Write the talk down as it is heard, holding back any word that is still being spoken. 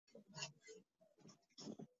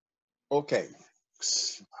Okay.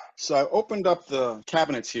 So I opened up the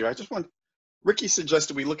cabinets here. I just want, Ricky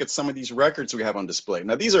suggested we look at some of these records we have on display.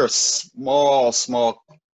 Now, these are a small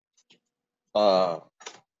uh,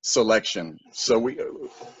 selection. So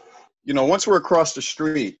once we're across the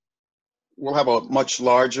street, we'll have a much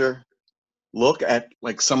larger look at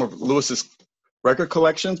like some of Lewis's record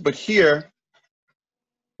collections. But here,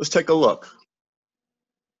 let's take a look.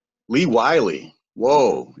 Lee Wiley.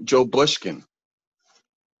 Whoa. Joe Bushkin.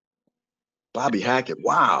 Bobby Hackett.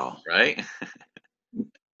 Wow. Right?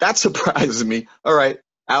 That surprises me. All right.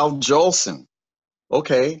 Al Jolson.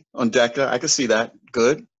 Okay. On Decca. I can see that.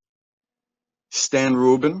 Good. Stan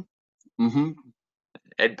Rubin. Mm-hmm.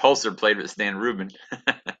 Ed Pulser played with Stan Rubin.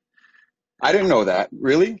 I didn't know that.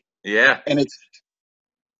 Really? Yeah. And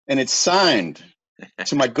it's signed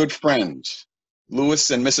to my good friends,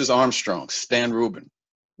 Louis and Mrs. Armstrong, Stan Rubin.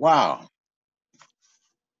 Wow.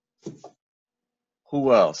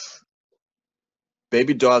 Who else?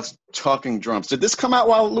 Baby Dogs Talking Drums. Did this come out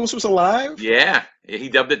while Louis was alive? Yeah. He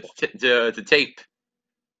dubbed it to tape.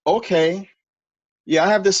 Okay. Yeah, I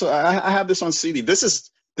have this. I have this on CD. This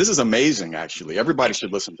is amazing. Actually, everybody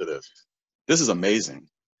should listen to this. This is amazing.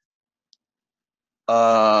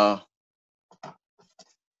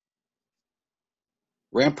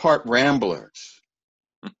 Rampart Ramblers,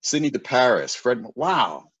 Sydney to Paris, Fred.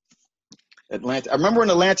 Wow. Atlantic. I remember in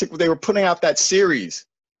Atlantic they were putting out that series.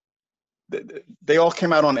 They all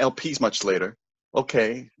came out on LPs much later.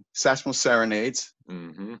 Okay, Satchmo Serenades.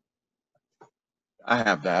 Mm-hmm. I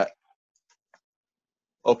have that.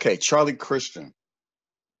 Okay, Charlie Christian.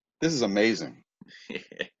 This is amazing.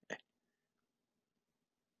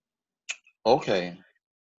 Okay.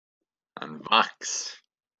 On Vox.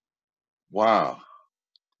 Wow.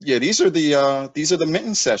 Yeah, these are the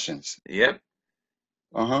Minton sessions. Yep.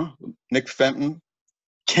 Nick Fenton,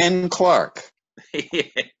 Ken Clark.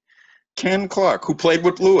 Ken Clark, who played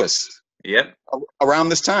with Louis. Yep. Around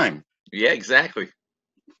this time. Yeah, exactly.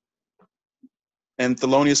 And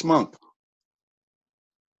Thelonious Monk.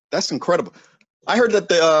 That's incredible. I heard that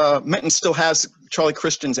the Minton still has Charlie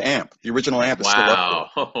Christian's amp. The original amp is still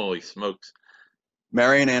up there. Holy smokes.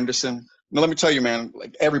 Marian Anderson. Now, let me tell you, man,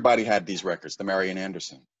 like everybody had these records, the Marian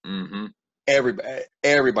Anderson. Mm-hmm.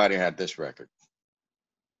 Everybody had this record.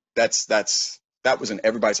 That was in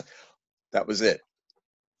everybody's, that was it.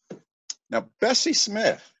 Now, Bessie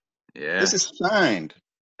Smith. Yeah. This is signed.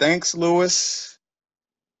 Thanks, Louis.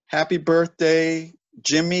 Happy birthday,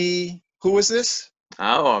 Jimmy. Who is this?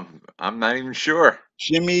 Oh, I'm not even sure.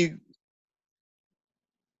 Jimmy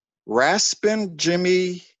Raspin,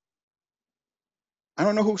 Jimmy. I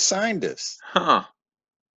don't know who signed this. Huh.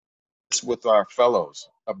 It's with our fellows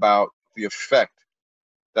about the effect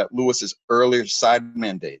that Lewis's earlier side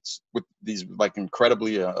mandates with these like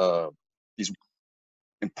incredibly these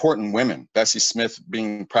important women, Bessie Smith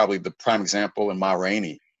being probably the prime example, and Ma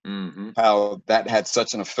Rainey, how that had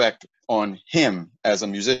such an effect on him as a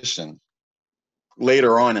musician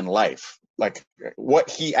later on in life. Like what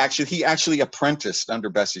he actually apprenticed under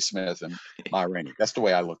Bessie Smith and Ma Rainey. That's the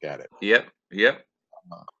way I look at it. Yep.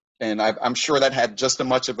 And I'm sure that had just as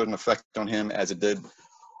much of an effect on him as it did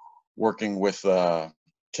working with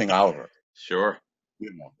King Oliver. Sure.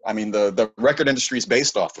 You know, I mean, the record industry is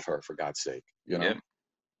based off of her, for God's sake. You know,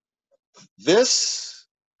 This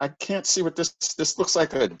I can't see what this looks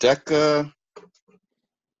like a Decca.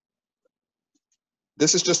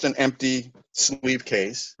 This is just an empty sleeve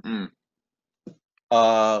case.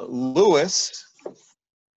 Louis.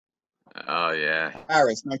 Oh yeah.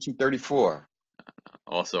 Harris, 1934.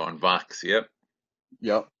 Also on Vox. Yep.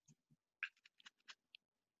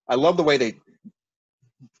 I love the way they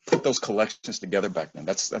put those collections together back then.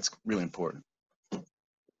 That's really important.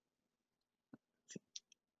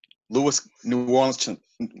 Louis New Orleans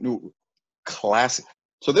new classic.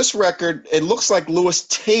 So this record, it looks like Louis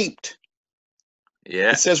taped.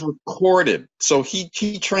 Yeah. It says recorded. So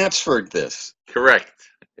he transferred this. Correct.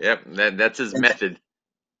 Yep. That's his method.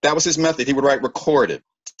 That was his method. He would write recorded.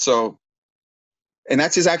 So, and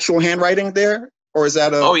that's his actual handwriting there, or is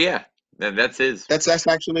that a? Oh yeah, that's his. That's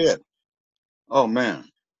actually it. Oh man,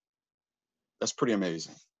 that's pretty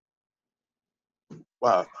amazing.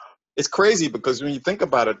 Wow, it's crazy because when you think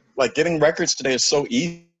about it, like getting records today is so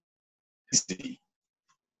easy.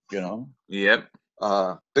 You know. Yep.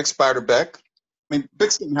 Big Spider Beck. I mean,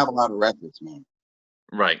 Bix didn't have a lot of records, man.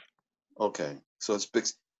 Right. Okay, so it's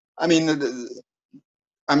Bix. I mean,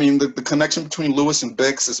 the connection between Louis and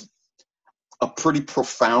Bix is a pretty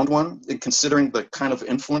profound one, in considering the kind of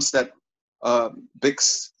influence that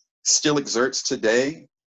Bix still exerts today.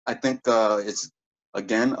 I think it's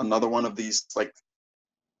again another one of these like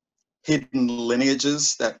hidden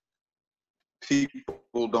lineages that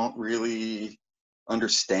people don't really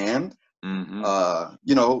understand. Mm-hmm.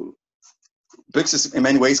 You know, Bix is in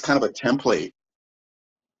many ways kind of a template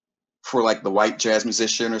for like the white jazz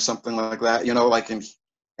musician or something like that. You know, like and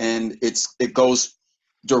it goes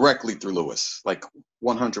directly through Louis, like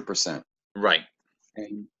 100%. Right.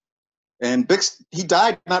 And Bix, he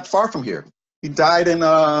died not far from here. He died in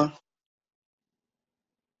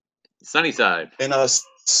Sunnyside. in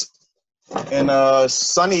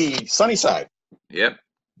Sunnyside. Yep.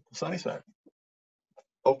 Sunnyside.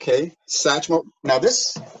 Okay, Satchmo. Now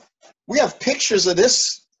we have pictures of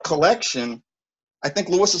this collection. I think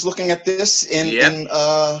Louis is looking at this in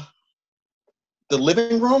the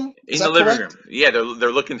living room. Is In the that living correct? room. Yeah,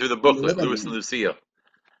 they're looking through the In the booklet, living Louis and room. Lucille.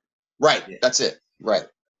 Right. Yeah. That's it. Right.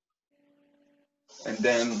 And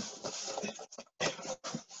then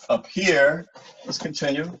up here, let's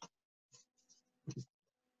continue.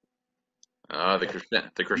 Oh, the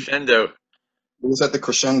crescendo. Louis at the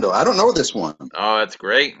Crescendo. I don't know this one. Oh, that's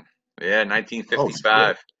great. Yeah, Oh, it's great.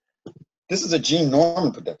 1955. This is a Gene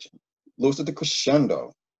Norman production. Louis at the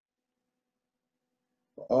Crescendo.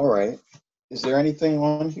 All right. Is there anything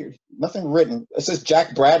on here? Nothing written. It says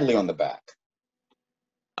Jack Bradley on the back.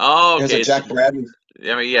 Oh, There's a okay. Jack Bradley.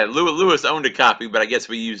 I mean, yeah, Louis owned a copy, but I guess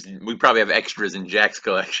we probably have extras in Jack's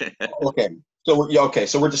collection. Okay. So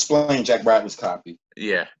we're displaying Jack Bradley's copy.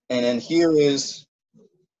 Yeah. And then here is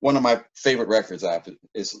one of my favorite records I have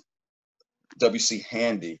is W.C.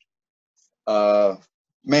 Handy.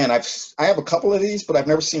 Man, I have a couple of these, but I've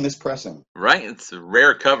never seen this pressing. Right? It's a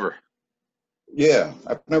rare cover. Yeah,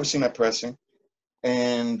 I've never seen that pressing.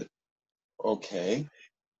 And okay.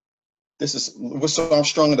 This is Louis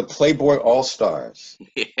Armstrong and the Playboy All-Stars.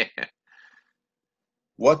 Yeah.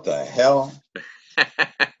 What the hell?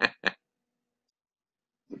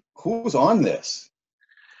 Who's on this?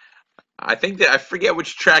 I think that I forget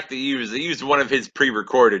which track they used. They used one of his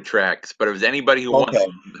pre-recorded tracks, but it was anybody who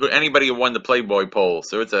Okay. won the Playboy poll.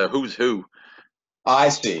 So it's a who's who. I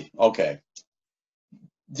see. Okay.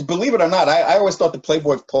 Believe it or not, I always thought the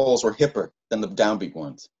Playboy polls were hipper than the downbeat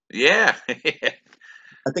ones. Yeah.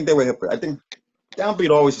 I think they were hipper. I think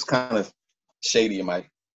downbeat always was kind of shady in my,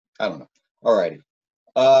 I don't know. All righty.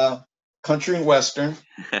 Country and Western.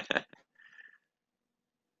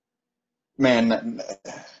 Man,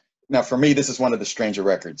 now for me, this is one of the stranger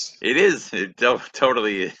records. It is. It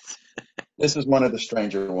totally is. This is one of the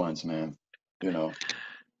stranger ones, man. You know.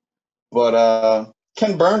 But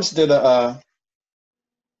Ken Burns did a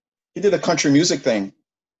country music thing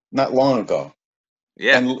not long ago.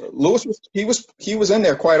 Yeah. And Louis was in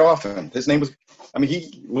there quite often. His name was,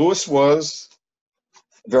 Louis was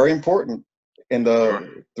very important in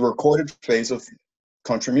the recorded phase of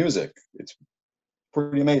country music. It's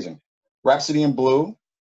pretty amazing. Rhapsody in Blue.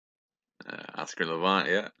 Oscar Levant,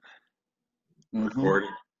 yeah. Mm-hmm. Recorded.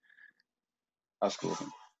 Oscar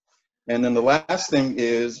Levant. And then the last thing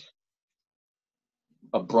is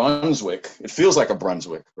a Brunswick. It feels like a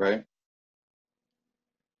Brunswick, right?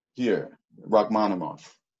 Here,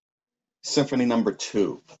 Rachmaninoff. Symphony number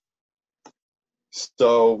 2.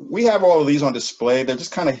 So we have all of these on display. They're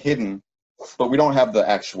just kind of hidden, but we don't have the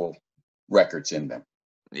actual records in them.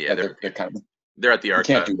 Yeah, they're at the archive.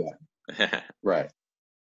 You can't do that. Right.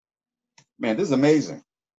 Man, this is amazing.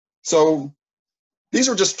 So these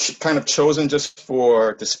were just kind of chosen just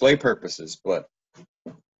for display purposes, but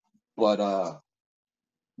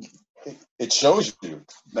it shows you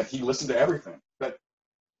that he listened to everything. But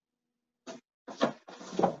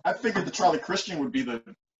I figured the Charlie Christian would be the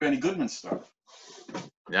Benny Goodman stuff.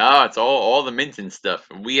 No, it's all the Minton stuff.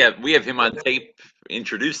 We have him on tape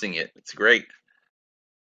introducing it. It's great.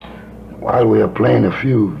 While we are playing a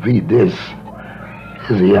few V-discs,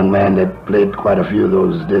 there's a young man that played quite a few of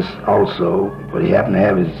those discs also, but he happened to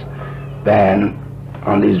have his band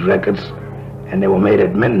on these records, and they were made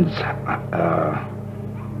at Minton's.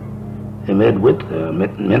 They made with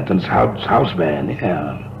Minton's house band.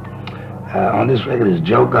 Yeah. On this record is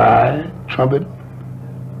Joe Guy, trumpet,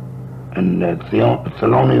 and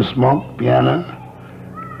Thelonious Monk, piano,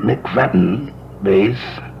 Nick Fenton, bass,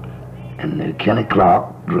 and Kenny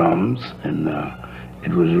Clark, drums, and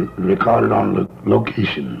it was recorded on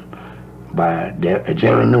location by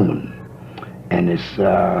Jerry Newman, and it's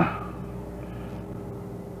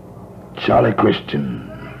Charlie Christian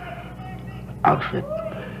outfit.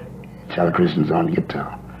 Charlie Christian's on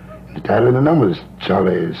guitar. And the title of the number is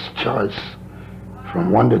Charlie's Choice,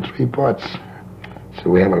 from 1 to 3 parts. So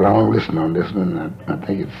we have a long listen on this one, and I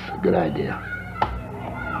think it's a good idea.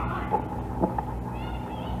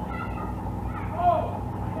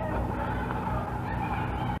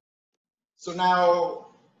 So now,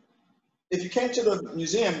 if you came to the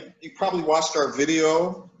museum, you probably watched our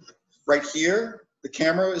video right here. The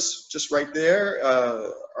camera is just right there,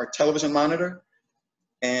 our television monitor.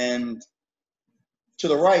 And to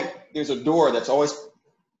the right, there's a door that's always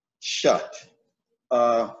shut.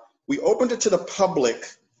 We opened it to the public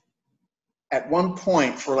at one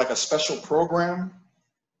point for like a special program,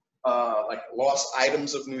 like Lost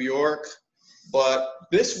Items of New York. But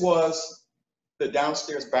this was the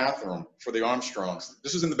downstairs bathroom for the Armstrongs.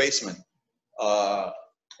 This was in the basement.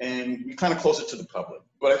 And we kind of closed it to the public.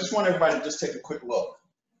 But I just want everybody to just take a quick look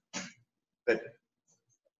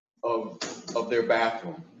of their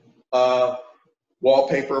bathroom.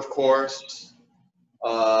 Wallpaper, of course.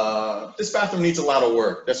 This bathroom needs a lot of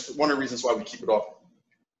work. That's one of the reasons why we keep it off.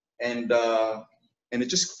 And it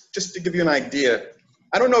just to give you an idea,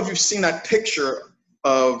 I don't know if you've seen that picture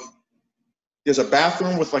of, there's a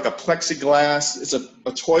bathroom with like a plexiglass. It's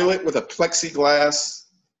a toilet with a plexiglass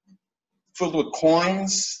filled with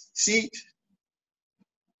coins seat.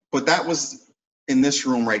 But that was in this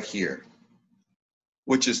room right here,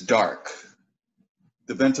 which is dark.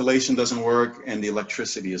 The ventilation doesn't work and the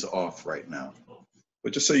electricity is off right now.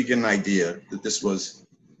 But just so you get an idea that this was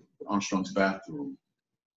Armstrong's bathroom,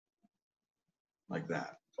 like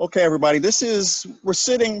that. Okay, everybody, we're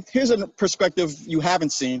sitting, here's a perspective you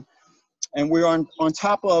haven't seen, and we're on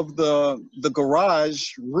top of the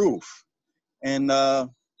garage roof. And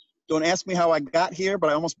don't ask me how I got here, but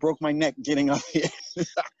I almost broke my neck getting up here.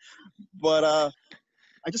 But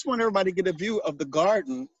I just want everybody to get a view of the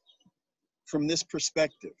garden from this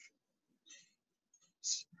perspective.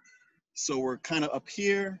 So we're kind of up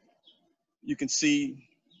here. You can see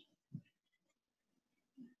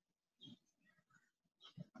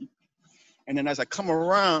and then as I come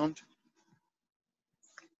around,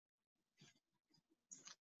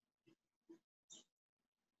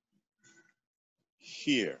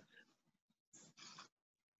 here.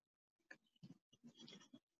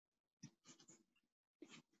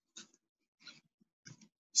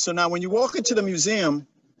 So now when you walk into the museum,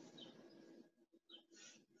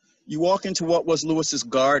 you walk into what was Louis's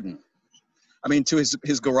garden. I mean, to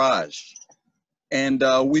his garage. And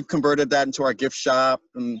we've converted that into our gift shop.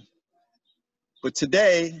 But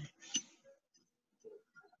today,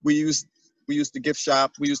 we use the gift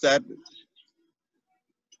shop. We use that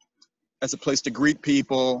as a place to greet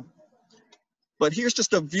people. But here's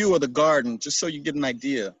just a view of the garden, just so you get an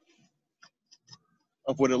idea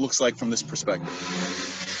of what it looks like from this perspective.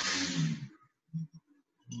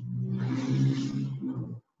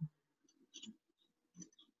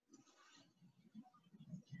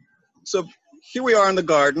 So here we are in the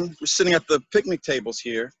garden. We're sitting at the picnic tables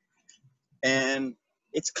here, and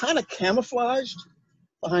it's kind of camouflaged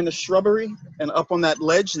behind the shrubbery and up on that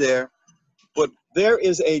ledge there, but there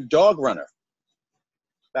is a dog runner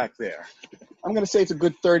back there. I'm gonna say it's a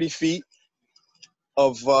good 30 feet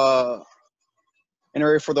of an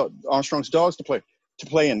area for the Armstrong's dogs to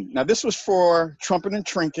play in. Now this was for Trumpet and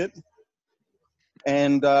Trinket,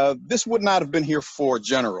 and this would not have been here for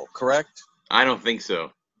General, correct? I don't think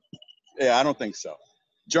so. Yeah, I don't think so.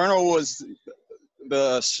 General was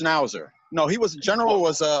the Schnauzer. No, General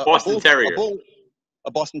was a Boston Terrier.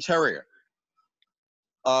 A Boston Terrier.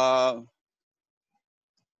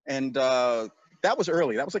 And that was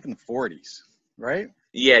early. That was like in the 40s, right?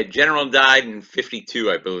 Yeah, General died in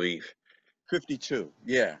 52, I believe. 52,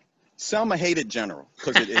 yeah. Selma hated General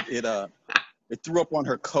because it threw up on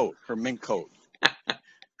her coat, her mink coat.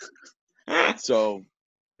 So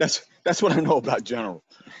that's what I know about General.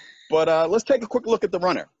 But let's take a quick look at the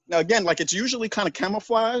runner. Now again, like it's usually kind of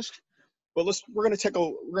camouflaged, but we're gonna take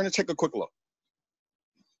a quick look.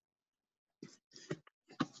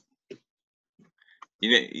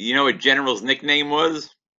 You know what General's nickname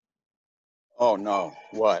was? Oh no,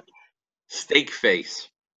 what? Steak Face.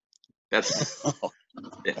 That's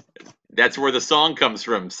that's where the song comes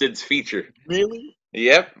from, Sid's feature. Really?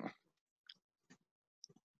 Yep.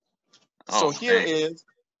 So here is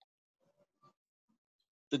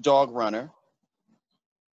the dog runner.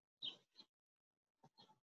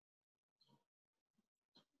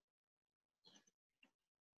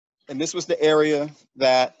 And this was the area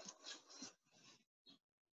that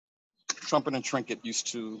Trumpet and Trinket used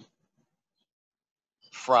to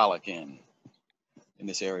frolic in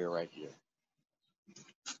this area right here.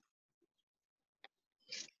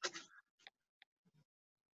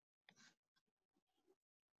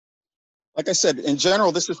 Like I said, in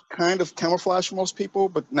general, this is kind of camouflage for most people,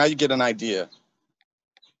 but now you get an idea.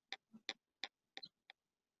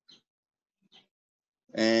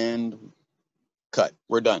 And cut,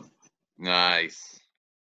 we're done. Nice.